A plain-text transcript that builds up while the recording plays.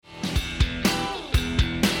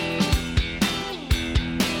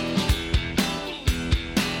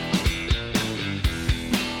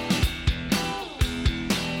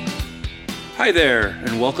Hi there,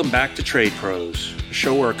 and welcome back to Trade Pros, a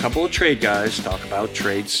show where a couple of trade guys talk about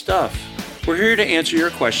trade stuff. We're here to answer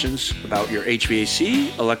your questions about your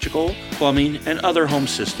HVAC, electrical, plumbing, and other home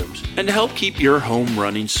systems, and to help keep your home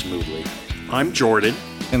running smoothly. I'm Jordan.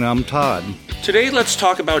 And I'm Todd. Today, let's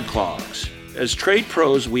talk about clogs. As trade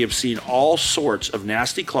pros, we have seen all sorts of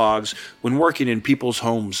nasty clogs when working in people's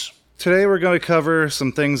homes. Today we're going to cover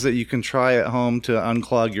some things that you can try at home to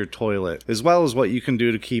unclog your toilet, as well as what you can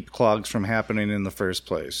do to keep clogs from happening in the first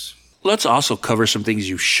place. Let's also cover some things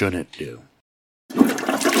you shouldn't do.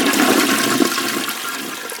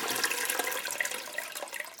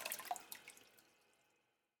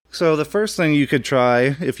 So the first thing you could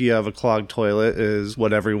try if you have a clogged toilet is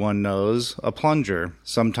what everyone knows, a plunger.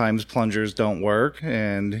 Sometimes plungers don't work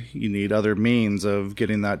and you need other means of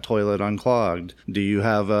getting that toilet unclogged. Do you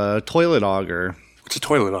have a toilet auger? What's a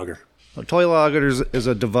toilet auger? A toilet auger is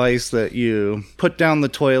a device that you put down the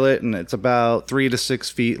toilet, and it's about 3 to 6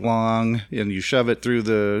 feet long, and you shove it through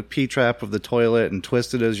the P-trap of the toilet and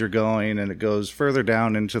twist it as you're going, and it goes further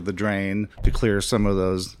down into the drain to clear some of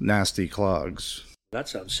those nasty clogs. That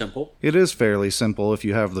sounds simple. It is fairly simple if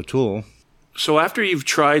you have the tool. So after you've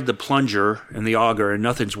tried the plunger and the auger and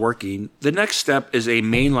nothing's working, the next step is a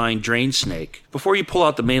mainline drain snake. Before you pull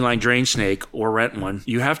out the mainline drain snake or rent one,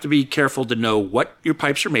 you have to be careful to know what your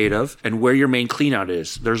pipes are made of and where your main cleanout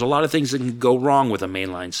is. There's a lot of things that can go wrong with a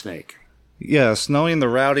mainline snake. Yes, knowing the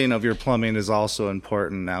routing of your plumbing is also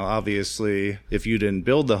important. Now, obviously, if you didn't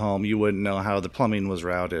build the home, you wouldn't know how the plumbing was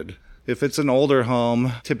routed. If it's an older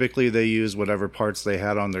home, typically they use whatever parts they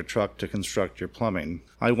had on their truck to construct your plumbing.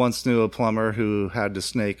 I once knew a plumber who had to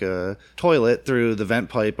snake a toilet through the vent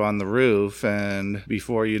pipe on the roof, and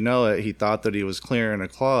before you know it, he thought that he was clearing a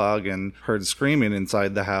clog and heard screaming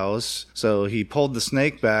inside the house. So he pulled the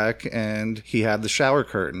snake back, and he had the shower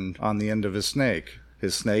curtain on the end of his snake.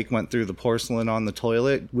 His snake went through the porcelain on the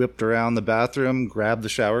toilet, whipped around the bathroom, grabbed the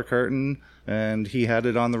shower curtain, and he had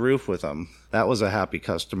it on the roof with him. That was a happy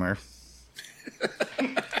customer.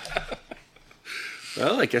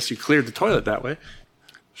 Well, I guess you cleared the toilet that way.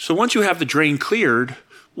 So once you have the drain cleared,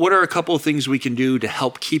 what are a couple of things we can do to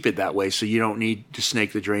help keep it that way so you don't need to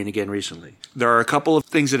snake the drain again recently? There are a couple of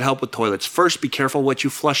things that help with toilets. First, be careful what you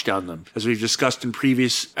flush down them. As we've discussed in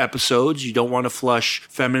previous episodes, you don't want to flush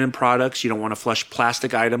feminine products. You don't want to flush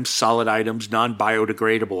plastic items, solid items,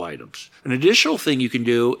 non-biodegradable items. An additional thing you can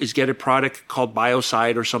do is get a product called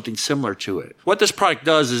Biocide or something similar to it. What this product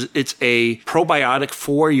does is it's a probiotic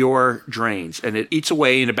for your drains, and it eats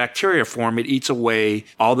away, in a bacteria form, it eats away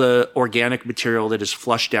all the organic material that is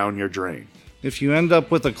flushed down your drain. If you end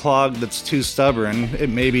up with a clog that's too stubborn, it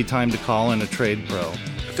may be time to call in a trade pro.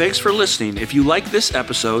 Thanks for listening. If you like this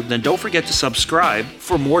episode, then don't forget to subscribe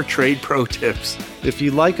for more trade pro tips. If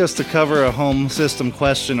you'd like us to cover a home system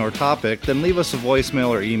question or topic, then leave us a voicemail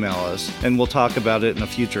or email us, and we'll talk about it in a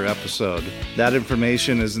future episode. That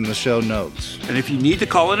information is in the show notes. And if you need to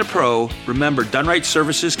call in a pro, remember, Done Right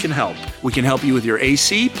Services can help. We can help you with your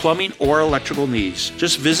AC, plumbing, or electrical needs.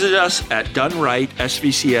 Just visit us at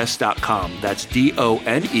donerightsvcs.com. That's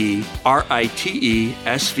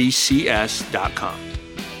DONERITESVCS.com.